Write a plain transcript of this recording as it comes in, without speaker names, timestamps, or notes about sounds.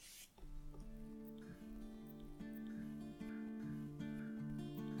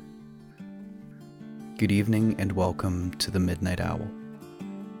Good evening and welcome to the Midnight Owl.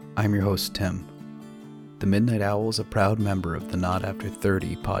 I'm your host, Tim. The Midnight Owl is a proud member of the Not After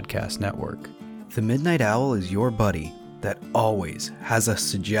 30 podcast network. The Midnight Owl is your buddy that always has a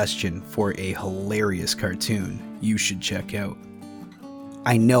suggestion for a hilarious cartoon you should check out.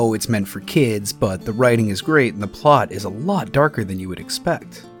 I know it's meant for kids, but the writing is great and the plot is a lot darker than you would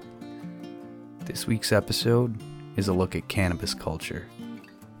expect. This week's episode is a look at cannabis culture.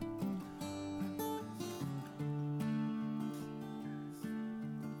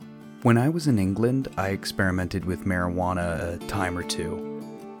 When I was in England, I experimented with marijuana a time or two,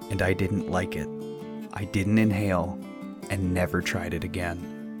 and I didn't like it. I didn't inhale, and never tried it again.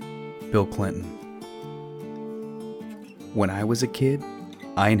 Bill Clinton. When I was a kid,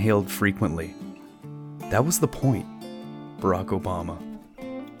 I inhaled frequently. That was the point. Barack Obama.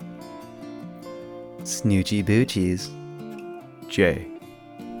 Snoochie boochies. Jay.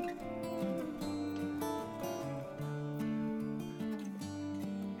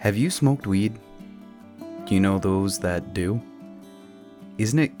 Have you smoked weed? Do you know those that do?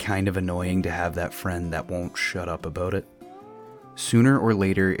 Isn't it kind of annoying to have that friend that won't shut up about it? Sooner or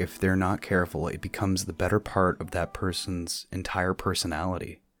later, if they're not careful, it becomes the better part of that person's entire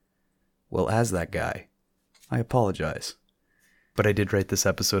personality. Well, as that guy, I apologize. But I did write this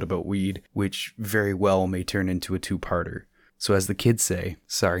episode about weed, which very well may turn into a two-parter. So as the kids say,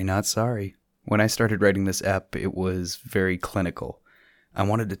 sorry not sorry. When I started writing this ep, it was very clinical. I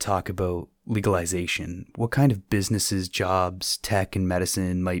wanted to talk about legalization, what kind of businesses, jobs, tech, and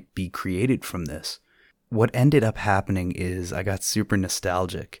medicine might be created from this. What ended up happening is I got super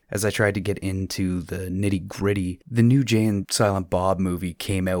nostalgic. As I tried to get into the nitty-gritty, the new Jay and Silent Bob movie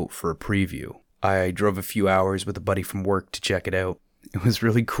came out for a preview. I drove a few hours with a buddy from work to check it out. It was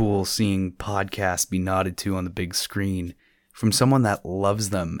really cool seeing podcasts be nodded to on the big screen from someone that loves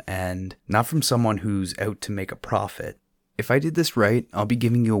them and not from someone who's out to make a profit. If I did this right, I'll be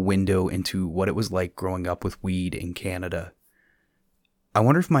giving you a window into what it was like growing up with weed in Canada. I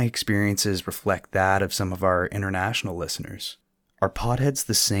wonder if my experiences reflect that of some of our international listeners. Are potheads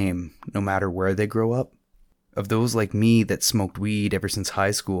the same, no matter where they grow up? Of those like me that smoked weed ever since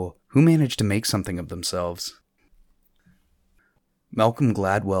high school, who managed to make something of themselves? Malcolm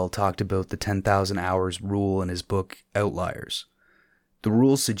Gladwell talked about the 10,000 hours rule in his book Outliers. The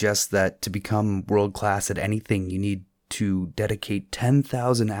rule suggests that to become world-class at anything, you need to dedicate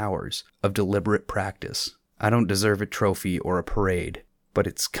 10,000 hours of deliberate practice. I don't deserve a trophy or a parade, but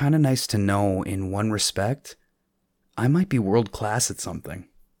it's kind of nice to know in one respect, I might be world class at something.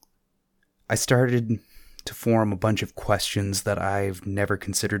 I started to form a bunch of questions that I've never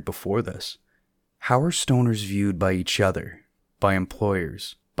considered before this. How are stoners viewed by each other, by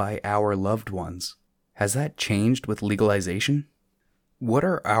employers, by our loved ones? Has that changed with legalization? What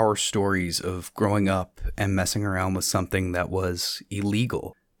are our stories of growing up and messing around with something that was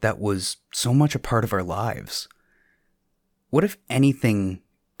illegal, that was so much a part of our lives? What, if anything,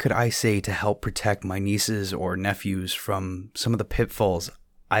 could I say to help protect my nieces or nephews from some of the pitfalls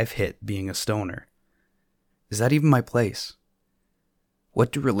I've hit being a stoner? Is that even my place?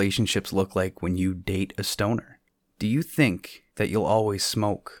 What do relationships look like when you date a stoner? Do you think that you'll always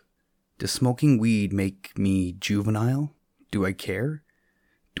smoke? Does smoking weed make me juvenile? Do I care?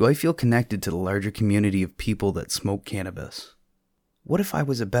 Do I feel connected to the larger community of people that smoke cannabis? What if I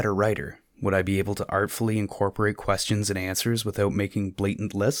was a better writer? Would I be able to artfully incorporate questions and answers without making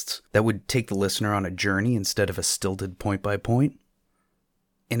blatant lists that would take the listener on a journey instead of a stilted point by point?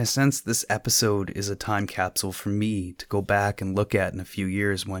 In a sense, this episode is a time capsule for me to go back and look at in a few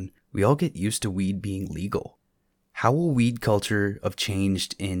years when we all get used to weed being legal. How will weed culture have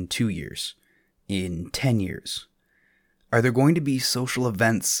changed in 2 years? In 10 years? Are there going to be social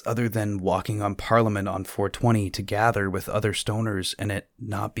events other than walking on Parliament on 420 to gather with other stoners and it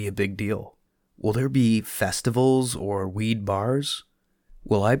not be a big deal? Will there be festivals or weed bars?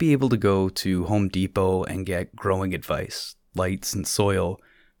 Will I be able to go to Home Depot and get growing advice, lights and soil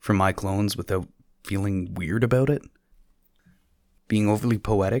for my clones without feeling weird about it? Being overly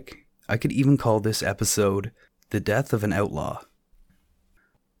poetic, I could even call this episode The Death of an Outlaw.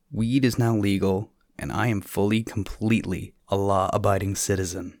 Weed is now legal, and I am fully, completely a law-abiding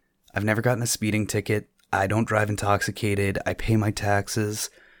citizen. I've never gotten a speeding ticket, I don't drive intoxicated, I pay my taxes,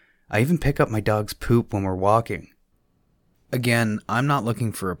 I even pick up my dog's poop when we're walking. Again, I'm not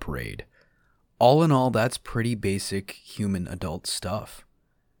looking for a parade. All in all, that's pretty basic human adult stuff.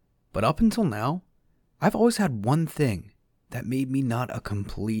 But up until now, I've always had one thing that made me not a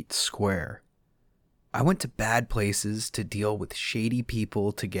complete square. I went to bad places to deal with shady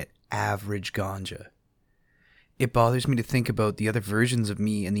people to get average ganja. It bothers me to think about the other versions of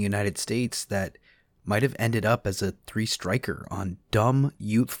me in the United States that might have ended up as a 3-striker on dumb,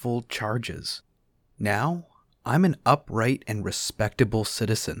 youthful charges. Now, I'm an upright and respectable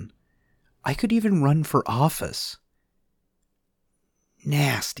citizen. I could even run for office.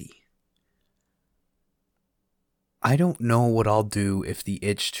 Nasty. I don't know what I'll do if the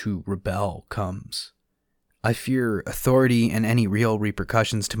itch to rebel comes. I fear authority and any real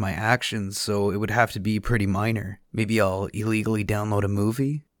repercussions to my actions, so it would have to be pretty minor. Maybe I'll illegally download a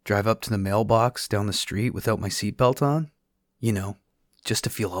movie, drive up to the mailbox down the street without my seatbelt on. You know, just to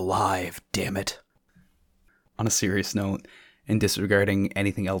feel alive, damn it. On a serious note, and disregarding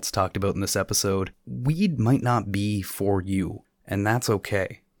anything else talked about in this episode, weed might not be for you, and that's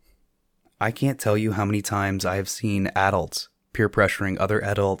okay. I can't tell you how many times I have seen adults peer pressuring other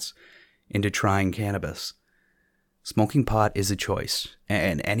adults into trying cannabis. Smoking pot is a choice,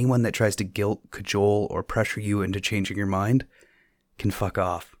 and anyone that tries to guilt, cajole, or pressure you into changing your mind can fuck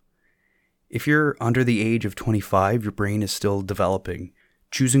off. If you're under the age of 25, your brain is still developing.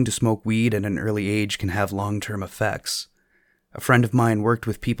 Choosing to smoke weed at an early age can have long-term effects. A friend of mine worked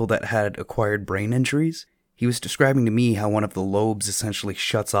with people that had acquired brain injuries. He was describing to me how one of the lobes essentially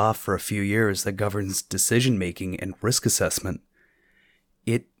shuts off for a few years that governs decision-making and risk assessment.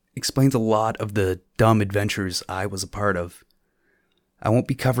 It explains a lot of the dumb adventures I was a part of. I won't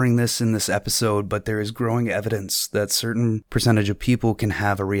be covering this in this episode, but there is growing evidence that certain percentage of people can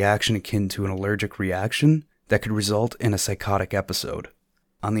have a reaction akin to an allergic reaction that could result in a psychotic episode.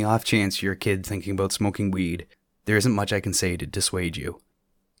 On the off chance you're a kid thinking about smoking weed, there isn't much I can say to dissuade you.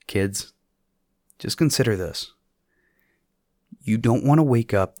 Kids, just consider this. You don't want to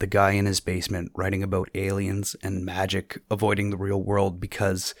wake up the guy in his basement writing about aliens and magic avoiding the real world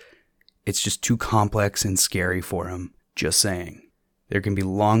because it's just too complex and scary for him. Just saying. There can be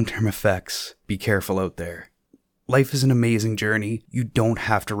long-term effects. Be careful out there. Life is an amazing journey. You don't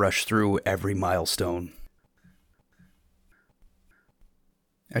have to rush through every milestone.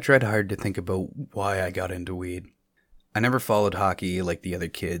 I tried hard to think about why I got into weed. I never followed hockey like the other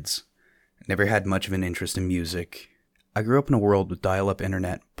kids. I never had much of an interest in music. I grew up in a world with dial-up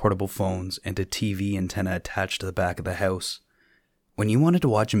internet, portable phones, and a TV antenna attached to the back of the house. When you wanted to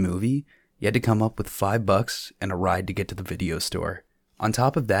watch a movie, you had to come up with $5 and a ride to get to the video store. On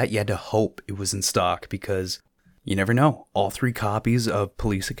top of that, you had to hope it was in stock because you never know. All 3 copies of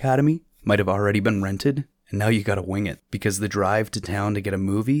Police Academy might have already been rented, and now you gotta wing it because the drive to town to get a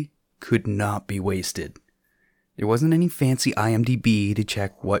movie could not be wasted. There wasn't any fancy IMDb to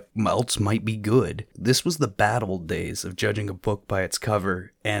check what else might be good. This was the bad old days of judging a book by its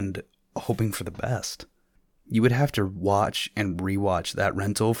cover and hoping for the best. You would have to watch and rewatch that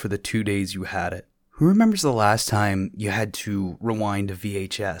rental for the 2 days you had it. Who remembers the last time you had to rewind a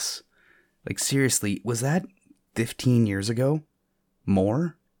VHS? Like seriously, was that 15 years ago?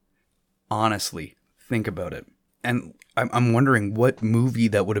 More? Honestly, think about it. And I'm wondering what movie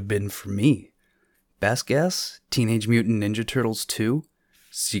that would have been for me. Best guess? Teenage Mutant Ninja Turtles 2?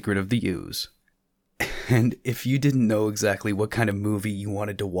 Secret of the Ooze. And if you didn't know exactly what kind of movie you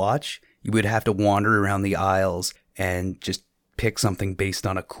wanted to watch, you would have to wander around the aisles and just pick something based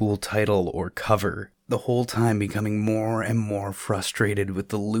on a cool title or cover, the whole time becoming more and more frustrated with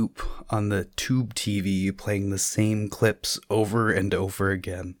the loop on the tube TV playing the same clips over and over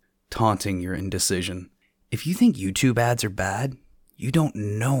again, taunting your indecision. If you think YouTube ads are bad, you don't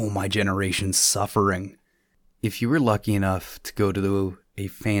know my generation's suffering. If you were lucky enough to go to a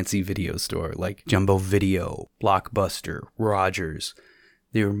fancy video store like Jumbo Video, Blockbuster, Rogers,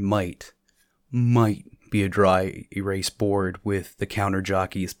 there might be a dry erase board with the counter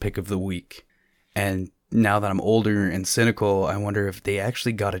jockey's pick of the week. And now that I'm older and cynical, I wonder if they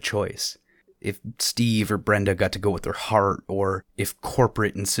actually got a choice. If Steve or Brenda got to go with their heart, or if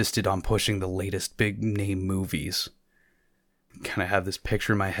corporate insisted on pushing the latest big name movies. Kind of have this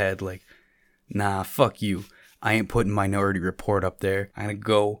picture in my head like, nah, fuck you. I ain't putting Minority Report up there. I'm gonna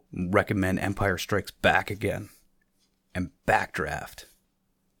go recommend Empire Strikes Back again. And Backdraft.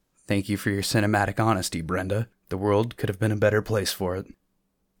 Thank you for your cinematic honesty, Brenda. The world could have been a better place for it.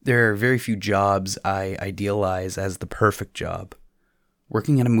 There are very few jobs I idealize as the perfect job.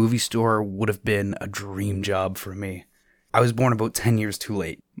 Working at a movie store would have been a dream job for me. I was born about 10 years too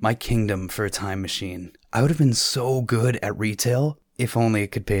late. My kingdom for a time machine. I would have been so good at retail if only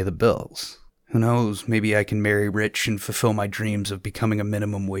it could pay the bills. Who knows, maybe I can marry rich and fulfill my dreams of becoming a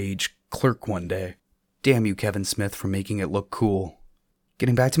minimum wage clerk one day. Damn you, Kevin Smith, for making it look cool.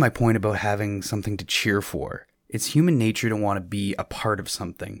 Getting back to my point about having something to cheer for. It's human nature to want to be a part of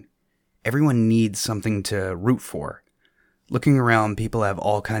something. Everyone needs something to root for. Looking around, people have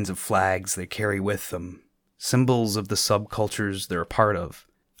all kinds of flags they carry with them. Symbols of the subcultures they're a part of.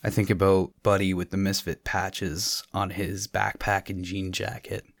 I think about Buddy with the misfit patches on his backpack and jean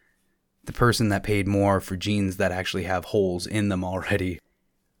jacket. The person that paid more for jeans that actually have holes in them already.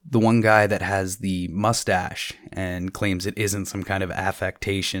 The one guy that has the mustache and claims it isn't some kind of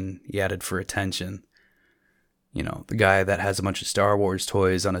affectation he added for attention. You know, the guy that has a bunch of Star Wars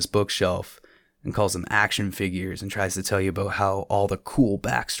toys on his bookshelf and calls them action figures and tries to tell you about how all the cool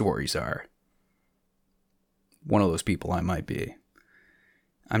backstories are. One of those people I might be.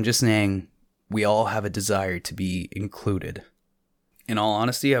 I'm just saying, we all have a desire to be included. In all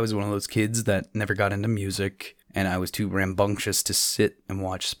honesty, I was one of those kids that never got into music, and I was too rambunctious to sit and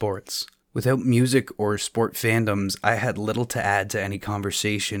watch sports. Without music or sport fandoms, I had little to add to any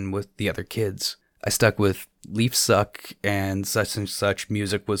conversation with the other kids. I stuck with Leafs suck and such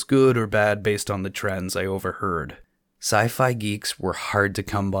music was good or bad based on the trends I overheard. Sci-fi geeks were hard to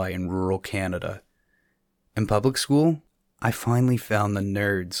come by in rural Canada. In public school, I finally found the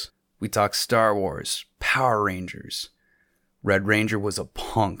nerds. We talked Star Wars, Power Rangers. Red Ranger was a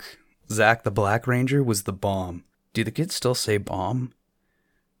punk. Zack the Black Ranger was the bomb. Do the kids still say bomb?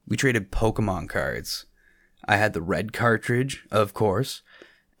 We traded Pokemon cards. I had the red cartridge, of course,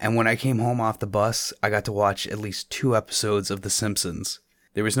 and when I came home off the bus, I got to watch at least 2 episodes of The Simpsons.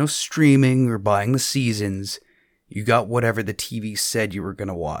 There was no streaming or buying the seasons. You got whatever the TV said you were going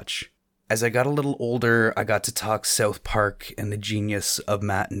to watch. As I got a little older, I got to talk South Park and the genius of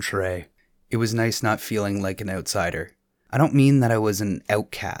Matt and Trey. It was nice not feeling like an outsider. I don't mean that I was an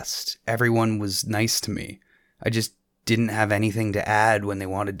outcast. Everyone was nice to me. I just didn't have anything to add when they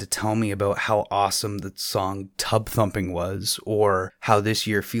wanted to tell me about how awesome the song Tub Thumping was, or how this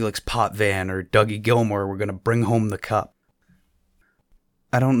year Felix Potvin or Dougie Gilmore were going to bring home the cup.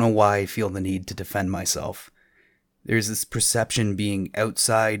 I don't know why I feel the need to defend myself. There's this perception being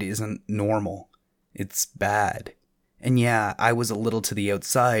outside isn't normal. It's bad. And yeah, I was a little to the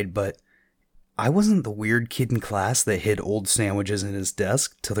outside, but I wasn't the weird kid in class that hid old sandwiches in his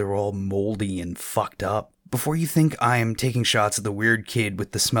desk till they were all moldy and fucked up. Before you think I am taking shots at the weird kid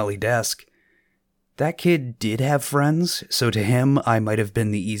with the smelly desk, that kid did have friends, so to him I might have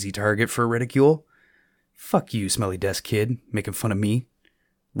been the easy target for ridicule. Fuck you, smelly desk kid, making fun of me.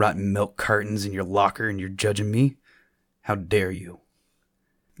 Rotten milk cartons in your locker and you're judging me. How dare you?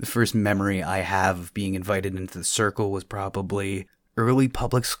 The first memory I have of being invited into the circle was probably early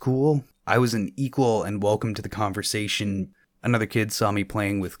public school. I was an equal and welcome to the conversation. Another kid saw me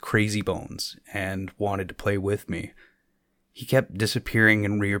playing with Crazy Bones and wanted to play with me. He kept disappearing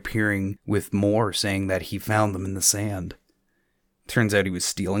and reappearing with more, saying that he found them in the sand. Turns out he was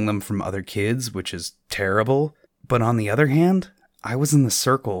stealing them from other kids, which is terrible. But on the other hand, I was in the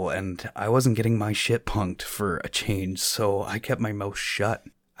circle and I wasn't getting my shit punked for a change, so I kept my mouth shut.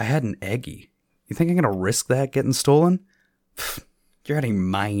 I had an Eggie. You think I'm gonna risk that getting stolen? Pfft, you're out of your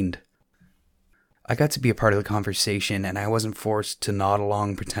mind. I got to be a part of the conversation and I wasn't forced to nod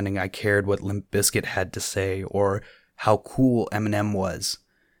along pretending I cared what Limp Bizkit had to say or how cool Eminem was.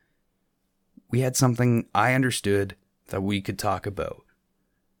 We had something I understood that we could talk about.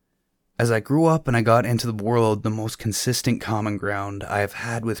 As I grew up and I got into the world, the most consistent common ground I have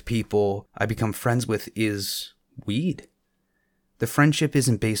had with people I become friends with is weed. The friendship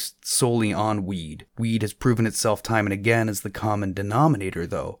isn't based solely on weed. Weed has proven itself time and again as the common denominator,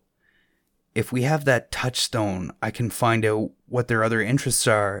 though. If we have that touchstone, I can find out what their other interests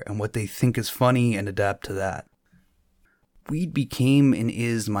are and what they think is funny and adapt to that. Weed became and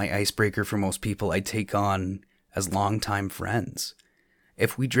is my icebreaker for most people I take on as longtime friends.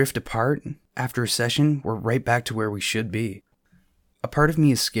 If we drift apart, after a session, we're right back to where we should be. A part of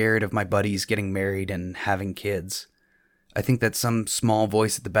me is scared of my buddies getting married and having kids. I think that some small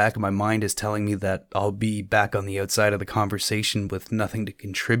voice at the back of my mind is telling me that I'll be back on the outside of the conversation with nothing to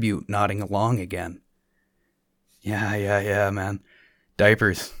contribute, nodding along again. Yeah, man.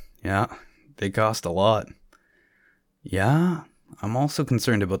 Diapers. Yeah, they cost a lot. Yeah, I'm also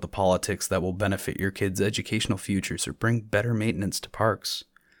concerned about the politics that will benefit your kids' educational futures or bring better maintenance to parks.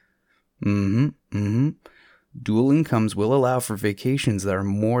 Dual incomes will allow for vacations that are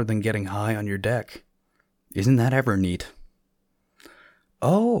more than getting high on your deck. Isn't that ever neat?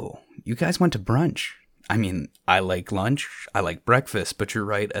 Oh, you guys went to brunch. I mean, I like lunch, I like breakfast, but you're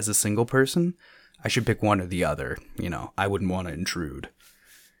right, as a single person, I should pick one or the other. You know, I wouldn't want to intrude.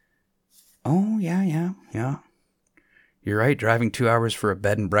 Oh, yeah. You're right, driving 2 hours for a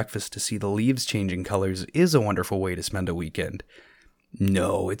bed and breakfast to see the leaves changing colors is a wonderful way to spend a weekend.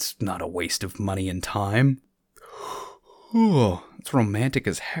 No, it's not a waste of money and time. Oh, it's romantic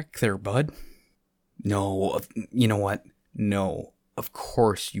as heck there, bud. No, you know what? No, of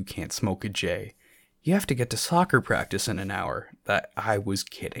course you can't smoke a J. You have to get to soccer practice in an hour. I was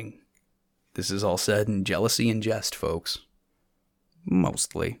kidding. This is all said in jealousy and jest, folks.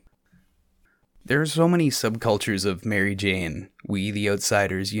 Mostly. There are so many subcultures of Mary Jane, we the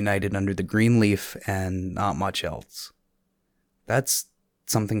outsiders united under the green leaf and not much else. That's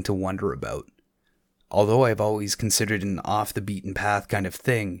something to wonder about. Although I've always considered an off-the-beaten-path kind of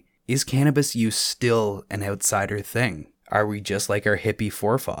thing, is cannabis use still an outsider thing? Are we just like our hippie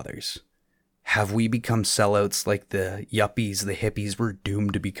forefathers? Have we become sellouts like the yuppies the hippies were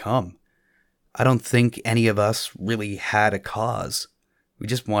doomed to become? I don't think any of us really had a cause. We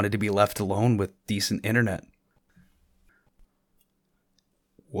just wanted to be left alone with decent internet.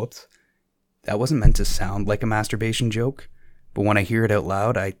 Whoops. That wasn't meant to sound like a masturbation joke, but when I hear it out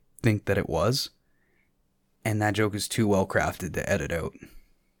loud, I think that it was. And that joke is too well crafted to edit out.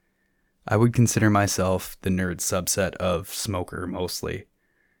 I would consider myself the nerd subset of smoker mostly.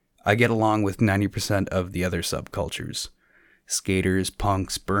 I get along with 90% of the other subcultures. Skaters,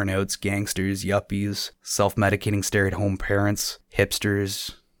 punks, burnouts, gangsters, yuppies, self-medicating stay-at-home parents,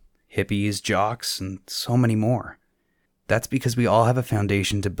 hipsters, hippies, jocks, and so many more. That's because we all have a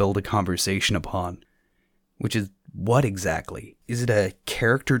foundation to build a conversation upon. Which is what exactly? Is it a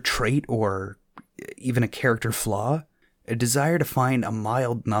character trait or even a character flaw? A desire to find a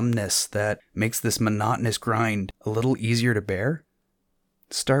mild numbness that makes this monotonous grind a little easier to bear?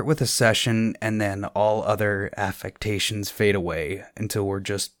 Start with a session and then all other affectations fade away until we're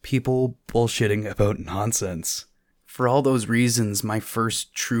just people bullshitting about nonsense. For all those reasons, my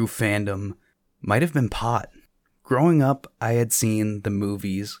first true fandom might have been pot. Growing up, I had seen the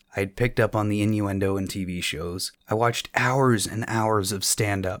movies, I had picked up on the innuendo in TV shows, I watched hours and hours of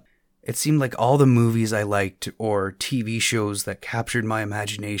stand-up. It seemed like all the movies I liked or TV shows that captured my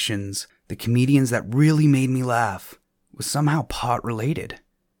imaginations, the comedians that really made me laugh, was somehow pot related.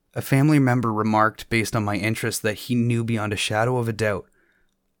 A family member remarked based on my interest that he knew beyond a shadow of a doubt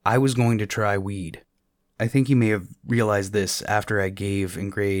I was going to try weed. I think he may have realized this after I gave in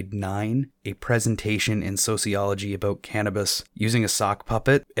grade 9 a presentation in sociology about cannabis using a sock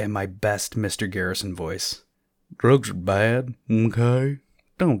puppet and my best Mr. Garrison voice. Drugs are bad, okay?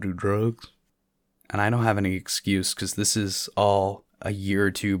 Don't do drugs. And I don't have any excuse because this is all a year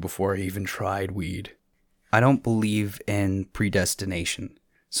or two before I even tried weed. I don't believe in predestination.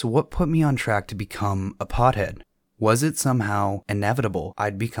 So what put me on track to become a pothead? Was it somehow inevitable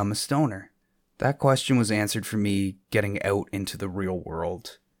I'd become a stoner? That question was answered for me getting out into the real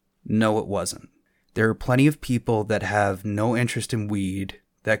world. No, it wasn't. There are plenty of people that have no interest in weed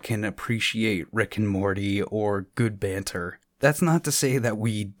that can appreciate Rick and Morty or good banter. That's not to say that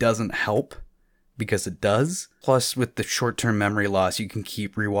weed doesn't help, because it does. Plus, with the short-term memory loss, you can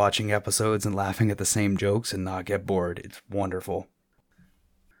keep rewatching episodes and laughing at the same jokes and not get bored. It's wonderful.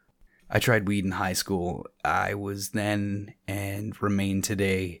 I tried weed in high school. I was then, and remain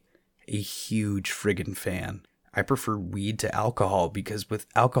today, a huge friggin' fan. I prefer weed to alcohol because with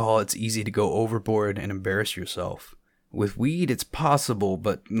alcohol it's easy to go overboard and embarrass yourself. With weed it's possible,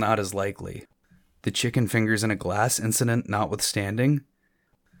 but not as likely. The chicken fingers in a glass incident notwithstanding.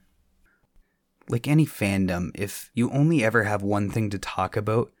 Like any fandom, if you only ever have one thing to talk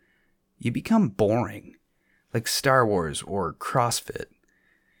about, you become boring. Like Star Wars or CrossFit.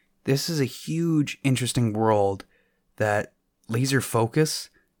 This is a huge, interesting world that laser focus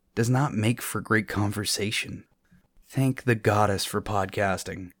does not make for great conversation. Thank the goddess for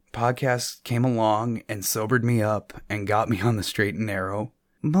podcasting. Podcasts came along and sobered me up and got me on the straight and narrow.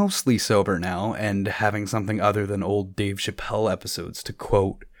 Mostly sober now and having something other than old Dave Chappelle episodes to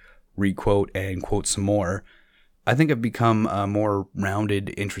quote, requote, and quote some more. I think I've become a more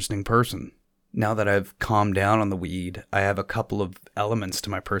rounded, interesting person. Now that I've calmed down on the weed, I have a couple of elements to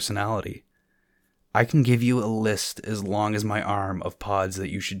my personality. I can give you a list as long as my arm of pods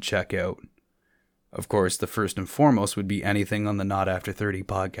that you should check out. Of course, the first and foremost would be anything on the Not After 30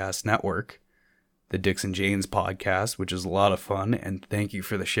 podcast network. The Dixon Janes podcast, which is a lot of fun, and thank you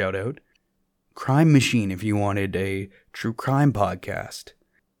for the shout out. Crime Machine if you wanted a true crime podcast.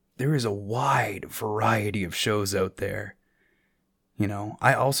 There is a wide variety of shows out there. You know,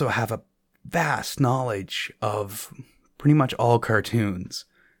 I also have a vast knowledge of pretty much all cartoons.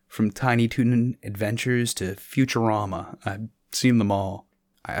 From Tiny Toon Adventures to Futurama. I've seen them all.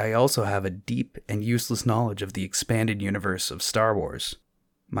 I also have a deep and useless knowledge of the expanded universe of Star Wars.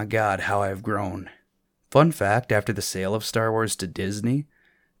 My God, how I have grown. Fun fact, after the sale of Star Wars to Disney,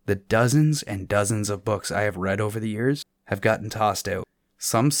 the dozens and dozens of books I have read over the years have gotten tossed out.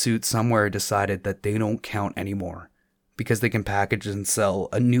 Some suit somewhere decided that they don't count anymore, because they can package and sell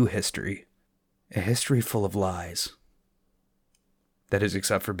a new history. A history full of lies. That is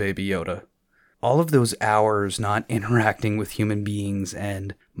except for Baby Yoda. All of those hours not interacting with human beings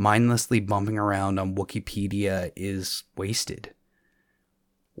and mindlessly bumping around on Wikipedia is wasted.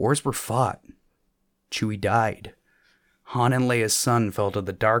 Wars were fought. Chewie died. Han and Leia's son fell to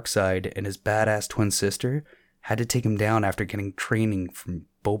the dark side, and his badass twin sister had to take him down after getting training from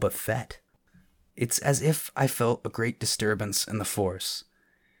Boba Fett. It's as if I felt a great disturbance in the Force,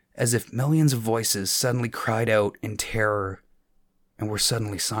 as if millions of voices suddenly cried out in terror and were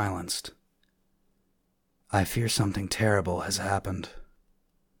suddenly silenced. I fear something terrible has happened.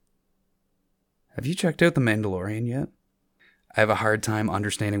 Have you checked out The Mandalorian yet? I have a hard time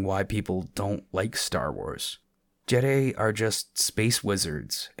understanding why people don't like Star Wars. Jedi are just space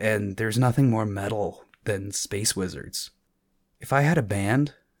wizards, and there's nothing more metal than space wizards. If I had a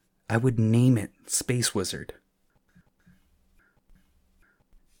band, I would name it Space Wizard.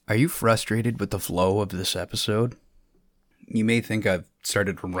 Are you frustrated with the flow of this episode? You may think I've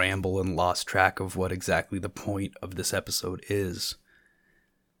started to ramble and lost track of what exactly the point of this episode is.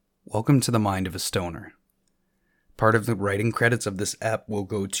 Welcome to the mind of a stoner. Part of the writing credits of this ep will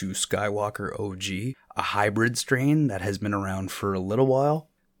go to Skywalker OG, a hybrid strain that has been around for a little while.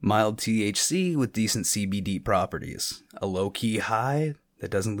 Mild THC with decent CBD properties. A low-key high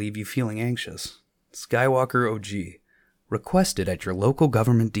that doesn't leave you feeling anxious. Skywalker OG. Requested at your local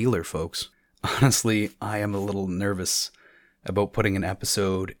government dealer, folks. Honestly, I am a little nervous about putting an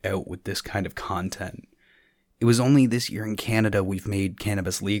episode out with this kind of content. It was only this year in Canada we've made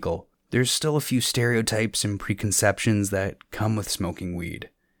cannabis legal. There's still a few stereotypes and preconceptions that come with smoking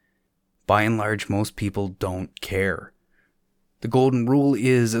weed. By and large, most people don't care. The golden rule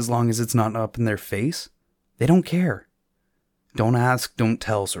is, as long as it's not up in their face, they don't care. Don't ask, don't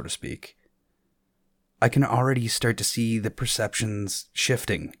tell, so to speak. I can already start to see the perceptions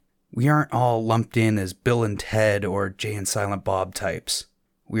shifting. We aren't all lumped in as Bill and Ted or Jay and Silent Bob types.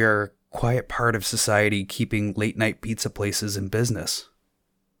 We are a quiet part of society keeping late-night pizza places in business.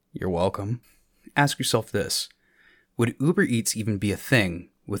 You're welcome. Ask yourself this. Would Uber Eats even be a thing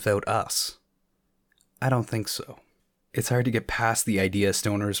without us? I don't think so. It's hard to get past the idea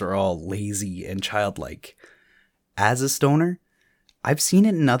stoners are all lazy and childlike. As a stoner, I've seen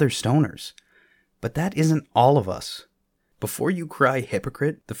it in other stoners. But that isn't all of us. Before you cry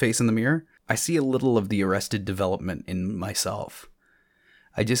hypocrite, the face in the mirror, I see a little of the Arrested Development in myself.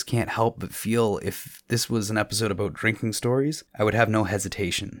 I just can't help but feel if this was an episode about drinking stories, I would have no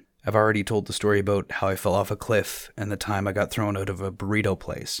hesitation. I've already told the story about how I fell off a cliff and the time I got thrown out of a burrito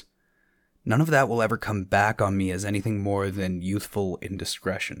place. None of that will ever come back on me as anything more than youthful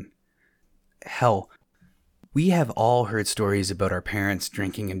indiscretion. Hell, we have all heard stories about our parents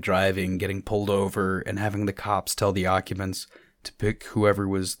drinking and driving, getting pulled over, and having the cops tell the occupants to pick whoever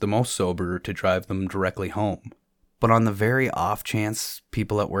was the most sober to drive them directly home. But on the very off chance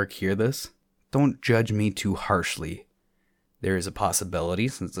people at work hear this, don't judge me too harshly. There is a possibility,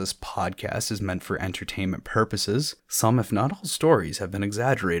 since this podcast is meant for entertainment purposes, some if not all stories have been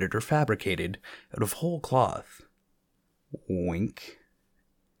exaggerated or fabricated out of whole cloth. Wink.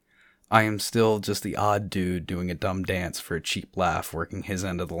 I am still just the odd dude doing a dumb dance for a cheap laugh working his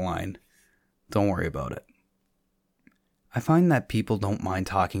end of the line. Don't worry about it. I find that people don't mind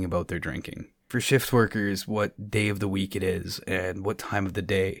talking about their drinking. For shift workers, what day of the week it is and what time of the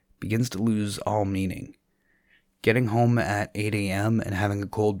day begins to lose all meaning. Getting home at 8 a.m. and having a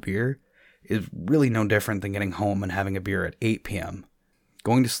cold beer is really no different than getting home and having a beer at 8 p.m.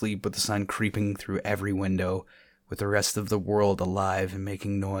 Going to sleep with the sun creeping through every window, with the rest of the world alive and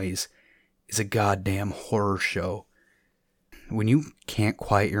making noise, is a goddamn horror show. When you can't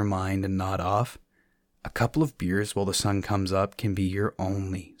quiet your mind and nod off, a couple of beers while the sun comes up can be your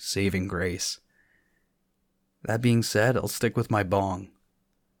only saving grace. That being said, I'll stick with my bong.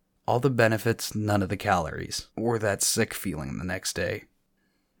 All the benefits, none of the calories, or that sick feeling the next day.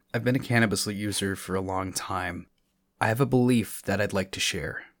 I've been a cannabis user for a long time. I have a belief that I'd like to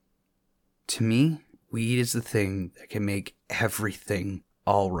share. To me, weed is the thing that can make everything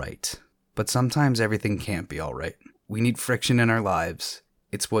all right. But sometimes everything can't be all right. We need friction in our lives.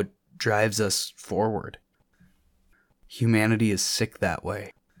 It's what drives us forward. Humanity is sick that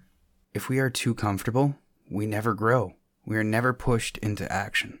way. If we are too comfortable, we never grow. We are never pushed into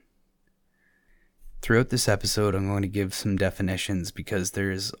action. Throughout this episode, I'm going to give some definitions because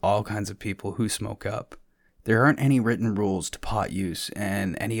there's all kinds of people who smoke up. There aren't any written rules to pot use,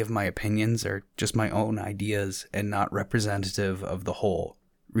 and any of my opinions are just my own ideas and not representative of the whole.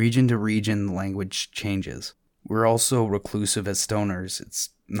 Region to region, the language changes. We're also reclusive as stoners. It's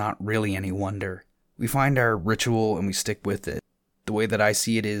not really any wonder. We find our ritual and we stick with it. The way that I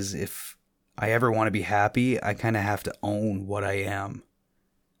see it is, if I ever want to be happy, I kind of have to own what I am.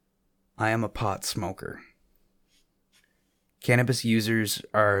 I am a pot smoker. Cannabis users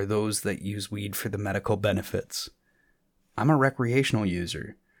are those that use weed for the medical benefits. I'm a recreational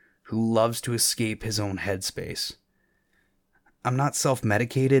user who loves to escape his own headspace. I'm not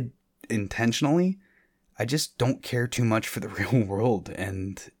self-medicated intentionally. I just don't care too much for the real world,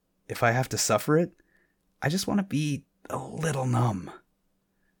 and if I have to suffer it, I just want to be a little numb.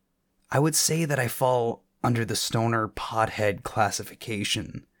 I would say that I fall under the stoner pothead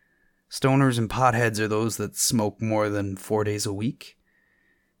classification. Stoners and potheads are those that smoke more than 4 days a week.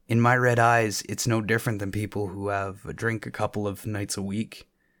 In my red eyes, it's no different than people who have a drink a couple of nights a week.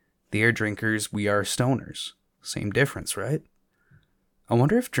 They are drinkers, we are stoners. Same difference, right? I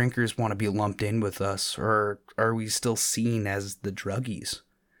wonder if drinkers want to be lumped in with us, or are we still seen as the druggies?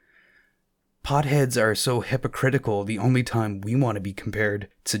 Potheads are so hypocritical, the only time we want to be compared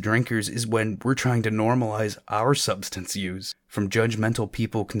to drinkers is when we're trying to normalize our substance use from judgmental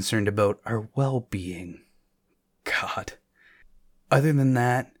people concerned about our well-being. God. Other than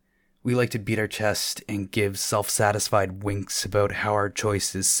that, we like to beat our chest and give self-satisfied winks about how our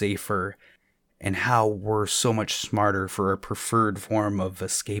choice is safer and how we're so much smarter for our preferred form of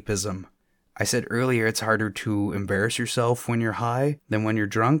escapism. I said earlier it's harder to embarrass yourself when you're high than when you're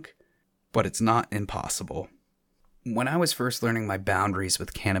drunk, but it's not impossible. When I was first learning my boundaries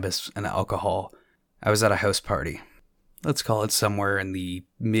with cannabis and alcohol, I was at a house party. Let's call it somewhere in the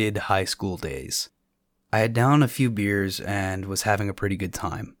mid-high school days. I had downed a few beers and was having a pretty good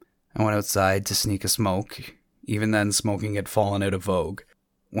time. I went outside to sneak a smoke. Even then, smoking had fallen out of vogue.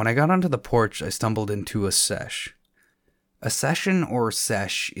 When I got onto the porch, I stumbled into a sesh. A session or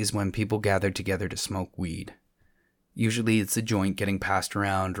sesh is when people gather together to smoke weed. Usually it's a joint getting passed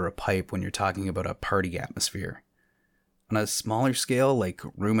around or a pipe when you're talking about a party atmosphere. On a smaller scale, like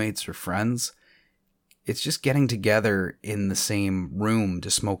roommates or friends, it's just getting together in the same room to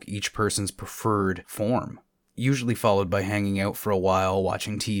smoke each person's preferred form, usually followed by hanging out for a while,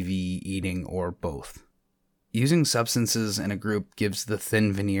 watching TV, eating, or both. Using substances in a group gives the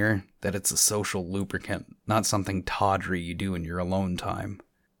thin veneer that it's a social lubricant, not something tawdry you do in your alone time.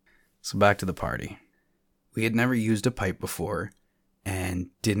 So back to the party. We had never used a pipe before, and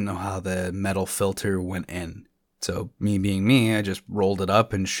didn't know how the metal filter went in. So me being me, I just rolled it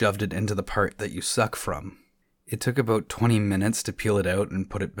up and shoved it into the part that you suck from. It took about 20 minutes to peel it out and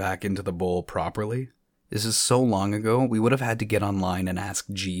put it back into the bowl properly. This is so long ago, we would have had to get online and ask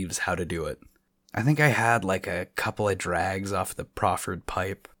Jeeves how to do it. I think I had like a couple of drags off the proffered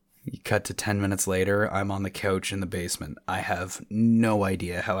pipe. You cut to 10 minutes later, I'm on the couch in the basement. I have no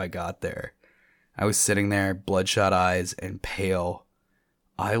idea how I got there. I was sitting there, bloodshot eyes and pale.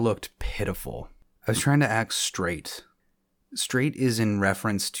 I looked pitiful. I was trying to act straight. Straight is in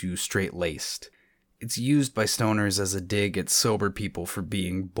reference to straight-laced. It's used by stoners as a dig at sober people for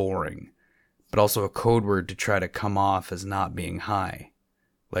being boring, but also a code word to try to come off as not being high.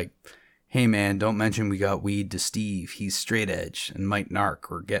 Like, hey man, don't mention we got weed to Steve, he's straight edge and might narc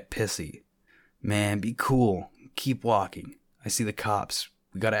or get pissy. Man, be cool, keep walking. I see the cops.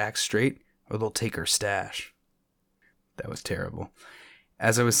 We gotta act straight or they'll take our stash. That was terrible.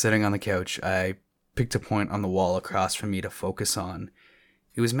 As I was sitting on the couch, I picked a point on the wall across from me to focus on.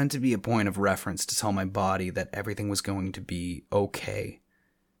 It was meant to be a point of reference to tell my body that everything was going to be okay,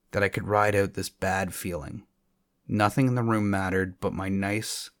 that I could ride out this bad feeling. Nothing in the room mattered but my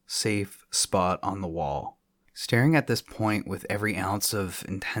nice, safe spot on the wall. Staring at this point with every ounce of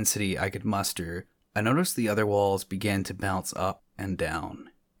intensity I could muster, I noticed the other walls began to bounce up and down.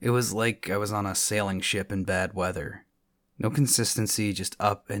 It was like I was on a sailing ship in bad weather. No consistency, just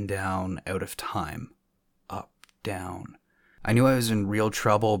up and down, out of time. Up, down. I knew I was in real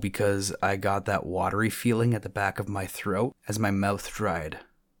trouble because I got that watery feeling at the back of my throat as my mouth dried.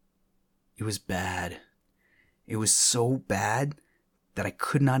 It was bad. It was so bad that I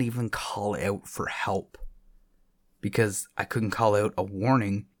could not even call out for help. Because I couldn't call out a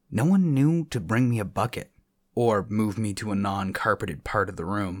warning, no one knew to bring me a bucket or move me to a non-carpeted part of the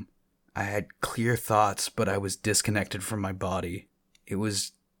room. I had clear thoughts, but I was disconnected from my body. It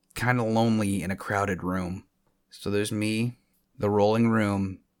was kind of lonely in a crowded room. So there's me, the rolling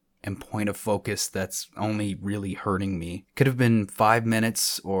room, and point of focus that's only really hurting me. Could have been 5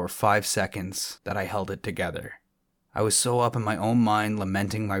 minutes or 5 seconds that I held it together. I was so up in my own mind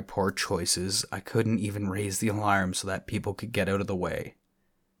lamenting my poor choices, I couldn't even raise the alarm so that people could get out of the way.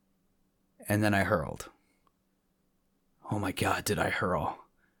 And then I hurled. Oh my God, did I hurl?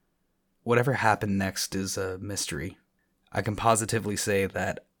 Whatever happened next is a mystery. I can positively say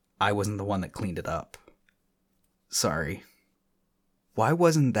that I wasn't the one that cleaned it up. Sorry. Why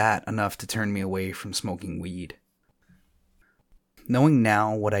wasn't that enough to turn me away from smoking weed? Knowing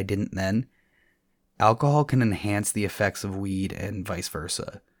now what I didn't then, alcohol can enhance the effects of weed and vice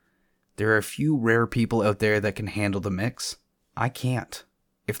versa. There are a few rare people out there that can handle the mix. I can't.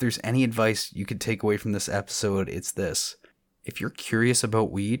 If there's any advice you could take away from this episode, it's this. If you're curious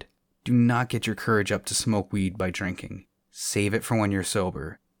about weed, do not get your courage up to smoke weed by drinking. Save it for when you're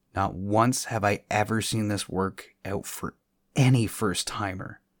sober. Not once have I ever seen this work out for any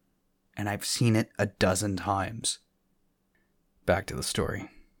first-timer. And I've seen it a dozen times. Back to the story.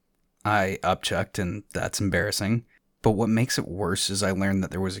 I upchucked, and that's embarrassing. But what makes it worse is I learned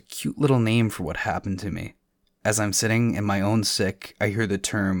that there was a cute little name for what happened to me. As I'm sitting in my own sick, I hear the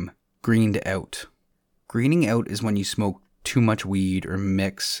term greened out. Greening out is when you smoke too much weed or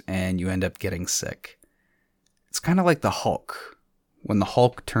mix and you end up getting sick. It's kind of like the Hulk. When the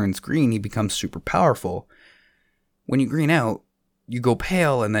Hulk turns green, he becomes super powerful. When you green out, you go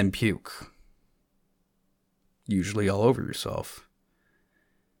pale and then puke. Usually all over yourself.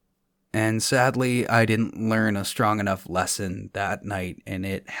 And sadly, I didn't learn a strong enough lesson that night, and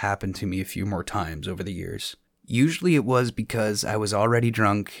it happened to me a few more times over the years. Usually it was because I was already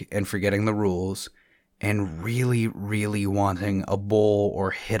drunk and forgetting the rules, and really, really wanting a bowl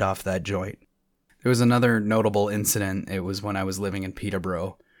or hit off that joint. There was another notable incident. It was when I was living in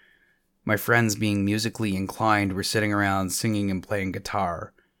Peterborough. My friends, being musically inclined, were sitting around singing and playing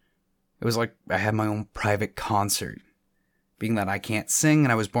guitar. It was like I had my own private concert. Being that I can't sing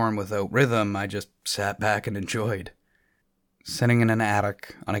and I was born without rhythm, I just sat back and enjoyed. Sitting in an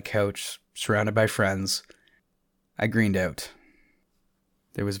attic, on a couch, surrounded by friends, I greened out.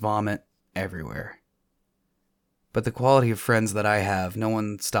 There was vomit everywhere. But the quality of friends that I have, no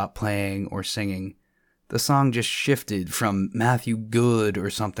one stopped playing or singing. The song just shifted from Matthew Good or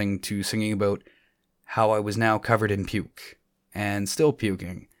something to singing about how I was now covered in puke, and still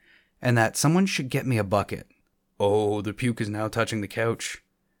puking, and that someone should get me a bucket. Oh, the puke is now touching the couch.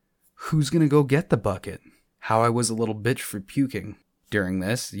 Who's gonna go get the bucket? How I was a little bitch for puking. During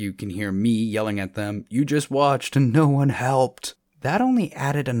this, you can hear me yelling at them, "You just watched and no one helped." That only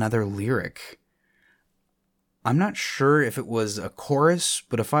added another lyric. I'm not sure if it was a chorus,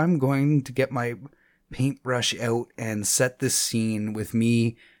 but if I'm going to get my paintbrush out and set this scene with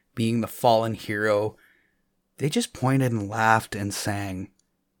me being the fallen hero, they just pointed and laughed and sang.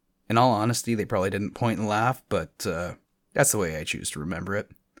 In all honesty, they probably didn't point and laugh, but that's the way I choose to remember it.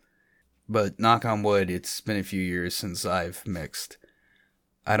 But knock on wood, it's been a few years since I've mixed.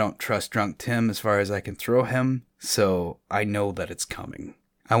 I don't trust Drunk Tim as far as I can throw him, so I know that it's coming.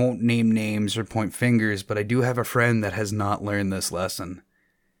 I won't name names or point fingers, but I do have a friend that has not learned this lesson.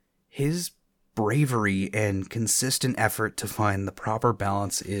 His bravery and consistent effort to find the proper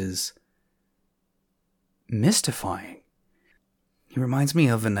balance is mystifying. He reminds me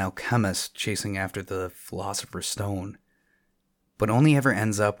of an alchemist chasing after the Philosopher's Stone, but only ever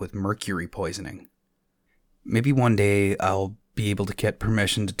ends up with mercury poisoning. Maybe one day I'll be able to get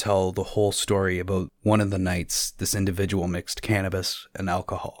permission to tell the whole story about one of the nights this individual mixed cannabis and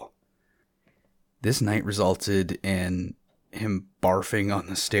alcohol. This night resulted in him barfing on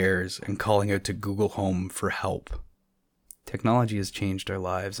the stairs and calling out to Google Home for help. Technology has changed our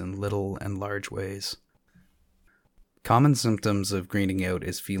lives in little and large ways. Common symptoms of greening out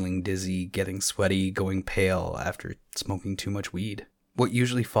is feeling dizzy, getting sweaty, going pale after smoking too much weed. What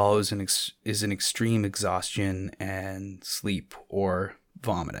usually follows is an extreme exhaustion and sleep or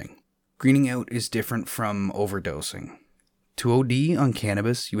vomiting. Greening out is different from overdosing. To OD on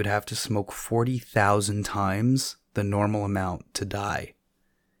cannabis, you would have to smoke 40,000 times the normal amount to die.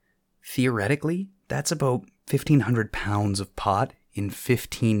 Theoretically, that's about 1,500 pounds of pot in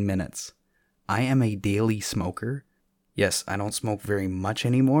 15 minutes. I am a daily smoker. Yes, I don't smoke very much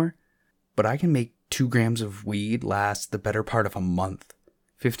anymore, but I can make 2 grams of weed last the better part of a month.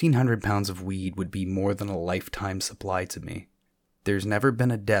 1,500 pounds of weed would be more than a lifetime supply to me. There's never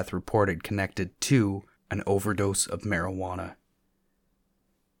been a death reported connected to an overdose of marijuana.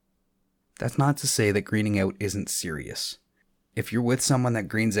 That's not to say that greening out isn't serious. If you're with someone that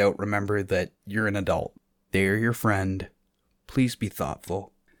greens out, remember that you're an adult. They're your friend. Please be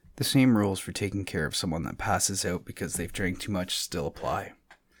thoughtful. The same rules for taking care of someone that passes out because they've drank too much still apply.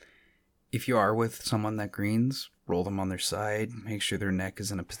 If you are with someone that greens, roll them on their side, make sure their neck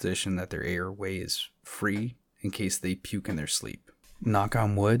is in a position that their airway is free in case they puke in their sleep. Knock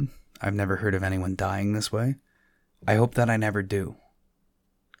on wood, I've never heard of anyone dying this way. I hope that I never do.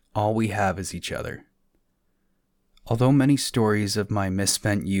 All we have is each other. Although many stories of my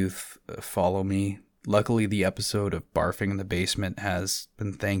misspent youth follow me, luckily the episode of barfing in the basement has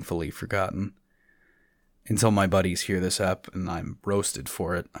been thankfully forgotten. Until my buddies hear this up, and I'm roasted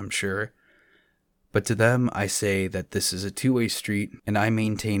for it, I'm sure. But to them, I say that this is a two-way street, and I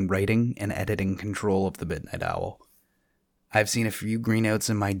maintain writing and editing control of the Midnight Owl. I've seen a few greenouts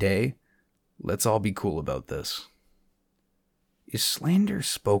in my day. Let's all be cool about this. Is slander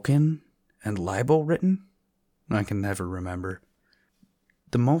spoken and libel written? I can never remember.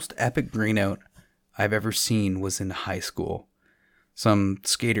 The most epic greenout I've ever seen was in high school. Some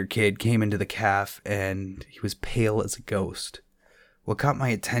skater kid came into the caf and he was pale as a ghost. What caught my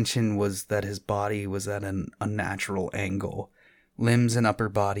attention was that his body was at an unnatural angle. Limbs and upper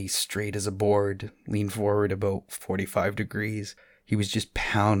body straight as a board, leaned forward about 45 degrees. He was just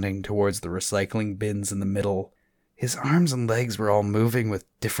pounding towards the recycling bins in the middle. His arms and legs were all moving with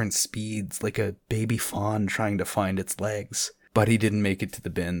different speeds, like a baby fawn trying to find its legs. But he didn't make it to the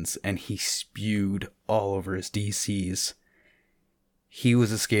bins, and he spewed all over his DCs. He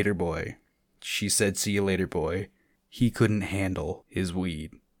was a skater boy. She said, "See you later, boy." He couldn't handle his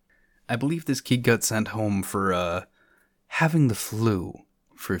weed. I believe this kid got sent home for, having the flu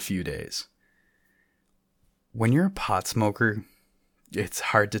for a few days. When you're a pot smoker, it's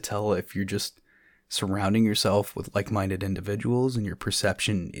hard to tell if you're just surrounding yourself with like-minded individuals and your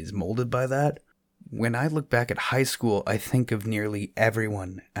perception is molded by that. When I look back at high school, I think of nearly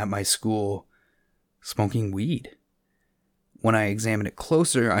everyone at my school smoking weed. When I examine it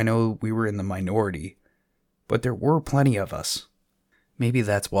closer, I know we were in the minority, but there were plenty of us. Maybe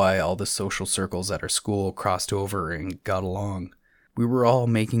that's why all the social circles at our school crossed over and got along. We were all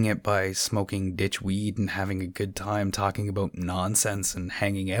making it by smoking ditch weed and having a good time talking about nonsense and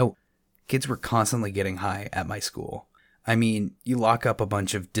hanging out. Kids were constantly getting high at my school. I mean, you lock up a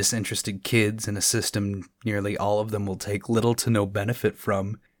bunch of disinterested kids in a system nearly all of them will take little to no benefit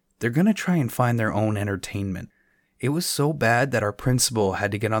from. They're gonna try and find their own entertainment. It was so bad that our principal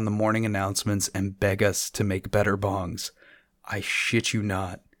had to get on the morning announcements and beg us to make better bongs. I shit you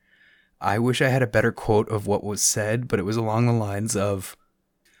not. I wish I had a better quote of what was said, but it was along the lines of,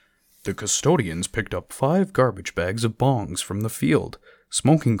 "The custodians picked up 5 garbage bags of bongs from the field,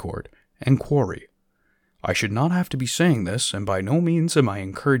 smoking court, and quarry. I should not have to be saying this, and by no means am I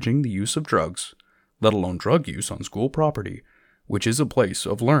encouraging the use of drugs, let alone drug use on school property, which is a place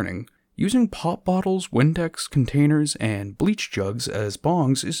of learning. Using pop bottles, Windex containers, and bleach jugs as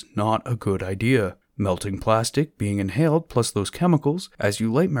bongs is not a good idea. Melting plastic being inhaled plus those chemicals as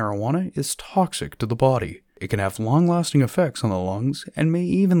you light marijuana is toxic to the body. It can have long-lasting effects on the lungs and may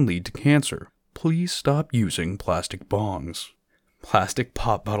even lead to cancer. Please stop using plastic bongs." Plastic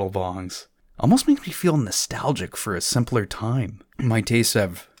pop bottle bongs. Almost makes me feel nostalgic for a simpler time. My tastes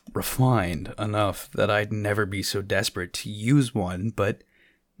have refined enough that I'd never be so desperate to use one, but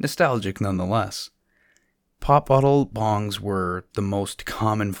nostalgic nonetheless. Pop bottle bongs were the most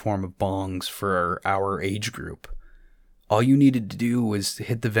common form of bongs for our age group. All you needed to do was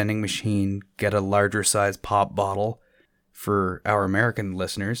hit the vending machine, get a larger size pop bottle. For our American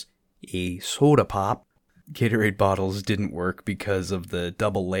listeners, a soda pop. Gatorade bottles didn't work because of the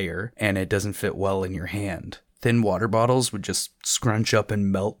double layer, and it doesn't fit well in your hand. Thin water bottles would just scrunch up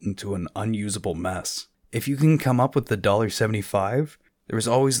and melt into an unusable mess. If you can come up with the $1.75, there was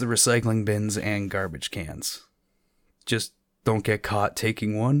always the recycling bins and garbage cans. Just don't get caught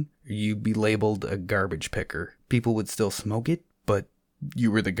taking one, or you'd be labeled a garbage picker. People would still smoke it, but you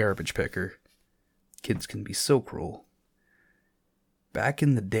were the garbage picker. Kids can be so cruel. Back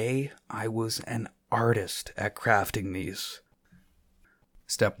in the day, I was an artist at crafting these.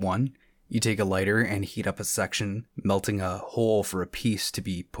 Step 1. You take a lighter and heat up a section, melting a hole for a piece to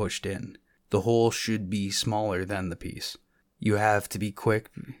be pushed in. The hole should be smaller than the piece. You have to be quick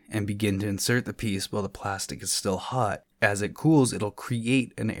and begin to insert the piece while the plastic is still hot. As it cools, it'll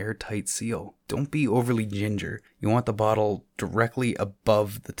create an airtight seal. Don't be overly ginger. You want the bottle directly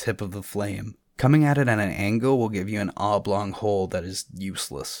above the tip of the flame. Coming at it at an angle will give you an oblong hole that is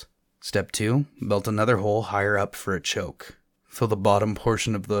useless. Step 2, melt another hole higher up for a choke. Fill the bottom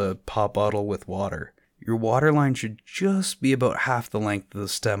portion of the pop bottle with water. Your water line should just be about half the length of the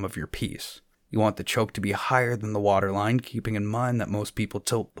stem of your piece. You want the choke to be higher than the water line, keeping in mind that most people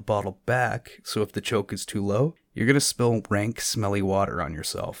tilt the bottle back, so if the choke is too low, you're going to spill rank, smelly water on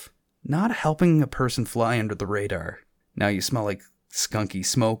yourself. Not helping a person fly under the radar. Now you smell like skunky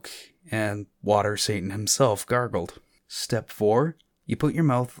smoke, and water Satan himself gargled. Step 4, you put your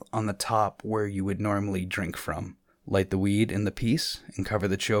mouth on the top where you would normally drink from. Light the weed in the piece, and cover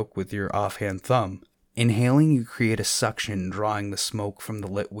the choke with your offhand thumb. Inhaling, you create a suction, drawing the smoke from the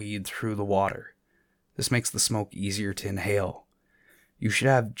lit weed through the water. This makes the smoke easier to inhale. You should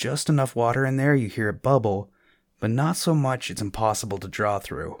have just enough water in there you hear it bubble, but not so much it's impossible to draw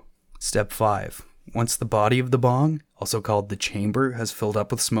through. Step 5. Once the body of the bong, also called the chamber, has filled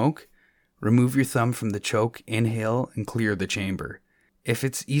up with smoke, Remove your thumb from the choke, inhale, and clear the chamber. If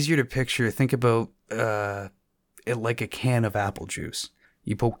it's easier to picture, think about it like a can of apple juice.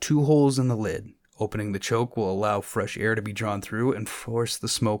 You poke 2 holes in the lid. Opening the choke will allow fresh air to be drawn through and force the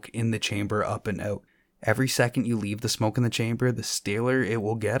smoke in the chamber up and out. Every second you leave the smoke in the chamber, the staler it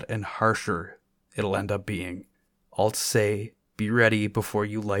will get and harsher it'll end up being. All to say, be ready before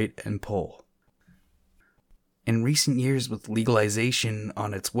you light and pull. In recent years, with legalization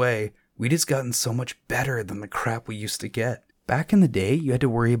on its way, weed has gotten so much better than the crap we used to get. Back in the day, you had to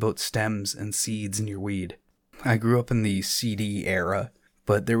worry about stems and seeds in your weed. I grew up in the CD era,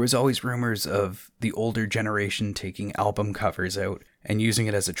 but there was always rumors of the older generation taking album covers out and using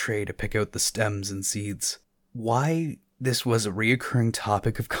it as a tray to pick out the stems and seeds. Why this was a reoccurring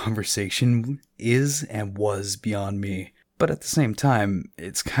topic of conversation is and was beyond me. But at the same time,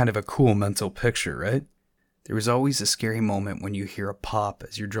 it's kind of a cool mental picture, right? There was always a scary moment when you hear a pop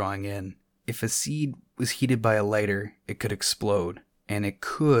as you're drawing in. If a seed was heated by a lighter, it could explode, and it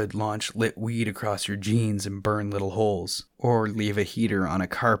could launch lit weed across your jeans and burn little holes, or leave a heater on a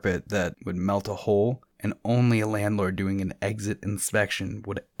carpet that would melt a hole, and only a landlord doing an exit inspection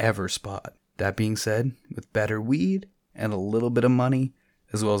would ever spot. That being said, with better weed and a little bit of money,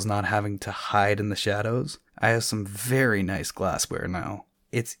 as well as not having to hide in the shadows, I have some very nice glassware now.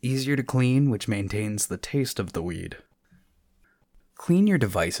 It's easier to clean, which maintains the taste of the weed. Clean your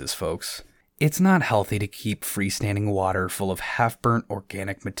devices, folks. It's not healthy to keep freestanding water full of half-burnt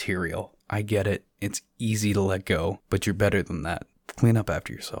organic material. I get it. It's easy to let go, but you're better than that. Clean up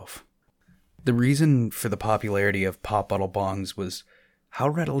after yourself. The reason for the popularity of pop bottle bongs was how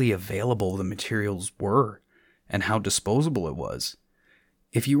readily available the materials were and how disposable it was.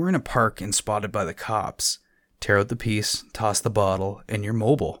 If you were in a park and spotted by the cops, tear out the piece, toss the bottle, and you're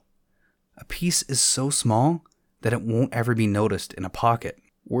mobile. A piece is so small that it won't ever be noticed in a pocket.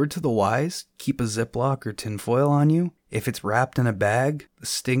 Word to the wise, keep a Ziploc or tinfoil on you. If it's wrapped in a bag, the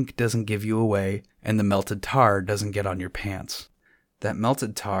stink doesn't give you away, and the melted tar doesn't get on your pants. That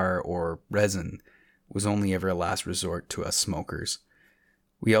melted tar, or resin, was only ever a last resort to us smokers.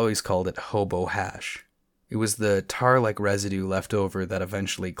 We always called it hobo hash. It was the tar-like residue left over that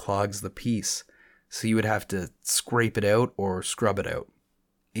eventually clogs the piece, so you would have to scrape it out or scrub it out.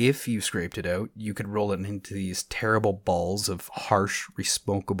 If you scraped it out, you could roll it into these terrible balls of harsh,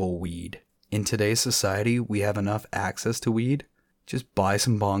 resmokable weed. In today's society, we have enough access to weed. Just buy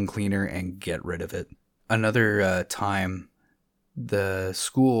some bong cleaner and get rid of it. Another time, the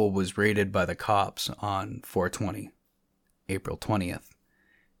school was raided by the cops on 4/20, April 20th,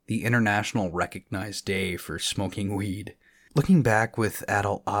 the international recognized day for smoking weed. Looking back with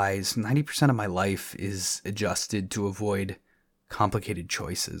adult eyes, 90% of my life is adjusted to avoid complicated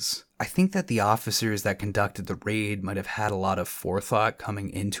choices. I think that the officers that conducted the raid might have had a lot of forethought coming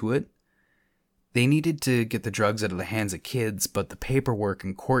into it. They needed to get the drugs out of the hands of kids, but the paperwork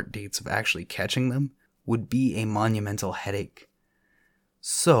and court dates of actually catching them would be a monumental headache.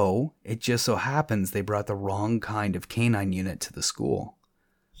 So, it just so happens they brought the wrong kind of canine unit to the school.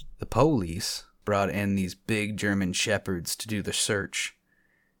 The police brought in these big German shepherds to do the search.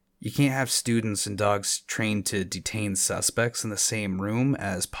 You can't have students and dogs trained to detain suspects in the same room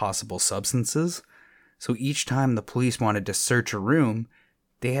as possible substances, so each time the police wanted to search a room,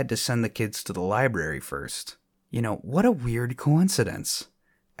 they had to send the kids to the library first. You know, what a weird coincidence.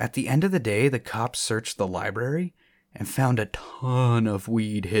 At the end of the day, the cops searched the library and found a ton of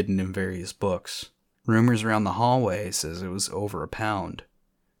weed hidden in various books. Rumors around the hallway says it was over a pound.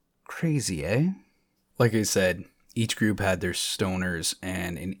 Crazy, eh? Like I said, each group had their stoners,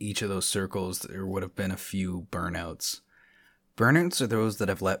 and in each of those circles there would have been a few burnouts. Burnouts are those that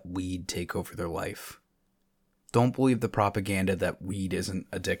have let weed take over their life. Don't believe the propaganda that weed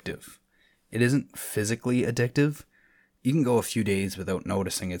isn't addictive. It isn't physically addictive. You can go a few days without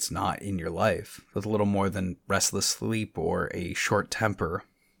noticing it's not in your life, with a little more than restless sleep or a short temper,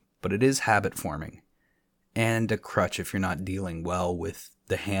 but it is habit forming, and a crutch if you're not dealing well with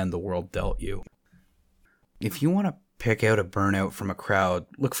the hand the world dealt you. If you want to pick out a burnout from a crowd,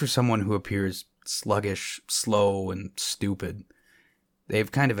 look for someone who appears sluggish, slow, and stupid. They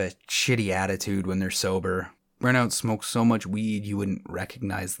have kind of a shitty attitude when they're sober. Burnouts smoke so much weed you wouldn't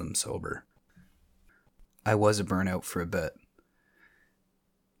recognize them sober. I was a burnout for a bit.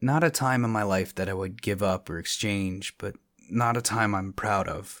 Not a time in my life that I would give up or exchange, but not a time I'm proud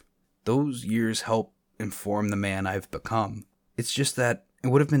of. Those years helped inform the man I've become. It's just that it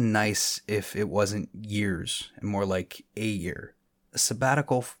would have been nice if it wasn't years and more like a year. A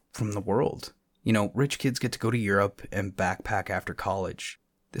sabbatical from the world. You know, rich kids get to go to Europe and backpack after college.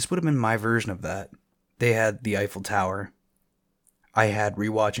 This would have been my version of that. They had the Eiffel Tower. I had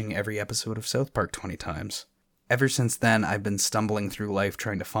rewatching every episode of South Park 20 times. Ever since then, I've been stumbling through life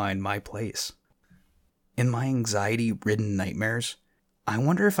trying to find my place. In my anxiety-ridden nightmares, I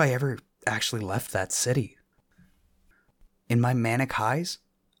wonder if I ever actually left that city. In my manic highs,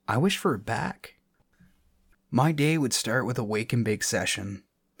 I wish for it back. My day would start with a wake and bake session,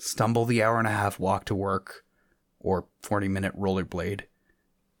 stumble the hour-and-a-half walk to work, or 40-minute rollerblade,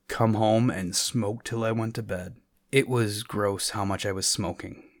 come home and smoke till I went to bed. It was gross how much I was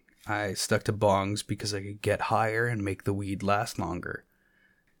smoking. I stuck to bongs because I could get higher and make the weed last longer.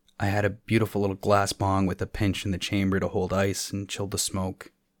 I had a beautiful little glass bong with a pinch in the chamber to hold ice and chill the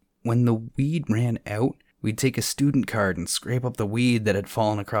smoke. When the weed ran out, we'd take a student card and scrape up the weed that had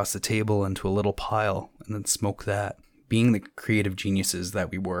fallen across the table into a little pile and then smoke that. Being the creative geniuses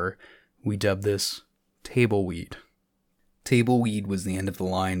that we were, we dubbed this table weed. Table weed was the end of the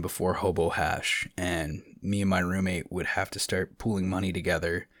line before hobo hash, and me and my roommate would have to start pooling money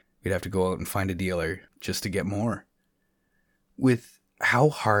together. We'd have to go out and find a dealer just to get more. With how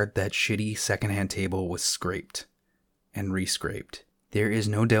hard that shitty secondhand table was scraped and re-scraped, there is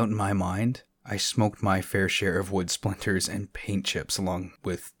no doubt in my mind I smoked my fair share of wood splinters and paint chips along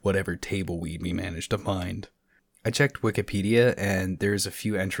with whatever table weed we managed to find. I checked Wikipedia and there's a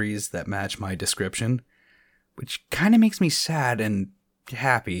few entries that match my description, which kind of makes me sad and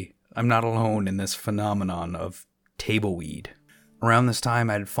happy I'm not alone in this phenomenon of table weed. Around this time,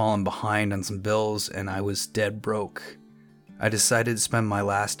 I had fallen behind on some bills and I was dead broke. I decided to spend my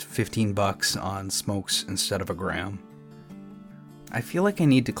last $15 on smokes instead of a gram. I feel like I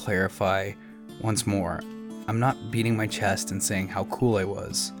need to clarify once more. I'm not beating my chest and saying how cool I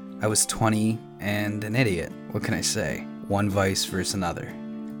was. I was 20 and an idiot. What can I say? One vice versus another.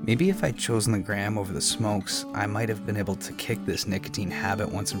 Maybe if I'd chosen the gram over the smokes, I might have been able to kick this nicotine habit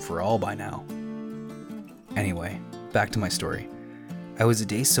once and for all by now. Anyway, back to my story. I was a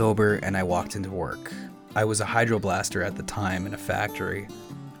day sober and I walked into work. I was a hydroblaster at the time in a factory.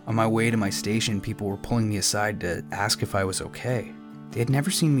 On my way to my station, people were pulling me aside to ask if I was okay. They had never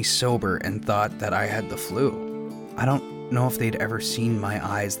seen me sober and thought that I had the flu. I don't know if they'd ever seen my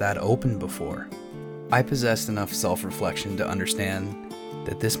eyes that open before. I possessed enough self-reflection to understand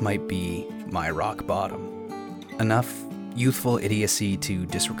that this might be my rock bottom. Enough youthful idiocy to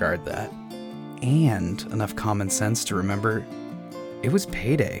disregard that. And enough common sense to remember it was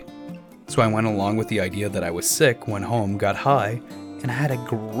payday. So I went along with the idea that I was sick, went home, got high, and had a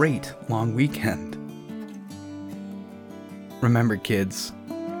great long weekend. Remember, kids,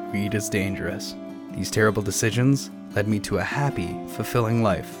 weed is dangerous. These terrible decisions led me to a happy, fulfilling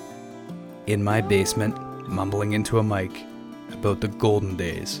life. In my basement, mumbling into a mic about the golden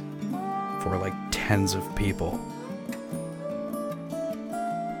days for like tens of people.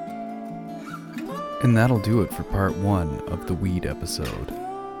 And that'll do it for part 1 of the weed episode.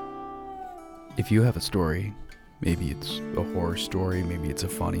 If you have a story, maybe it's a horror story, maybe it's a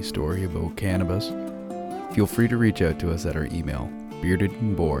funny story about cannabis, feel free to reach out to us at our email,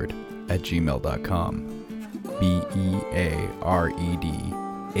 beardedandbored@gmail.com.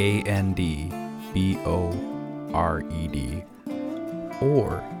 BEAREDANDBORED,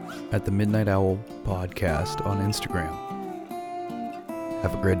 or at the Midnight Owl Podcast on Instagram.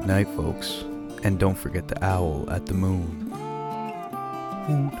 Have a great night, folks, and don't forget the owl at the moon.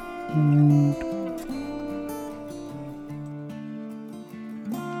 Hoot, hoot.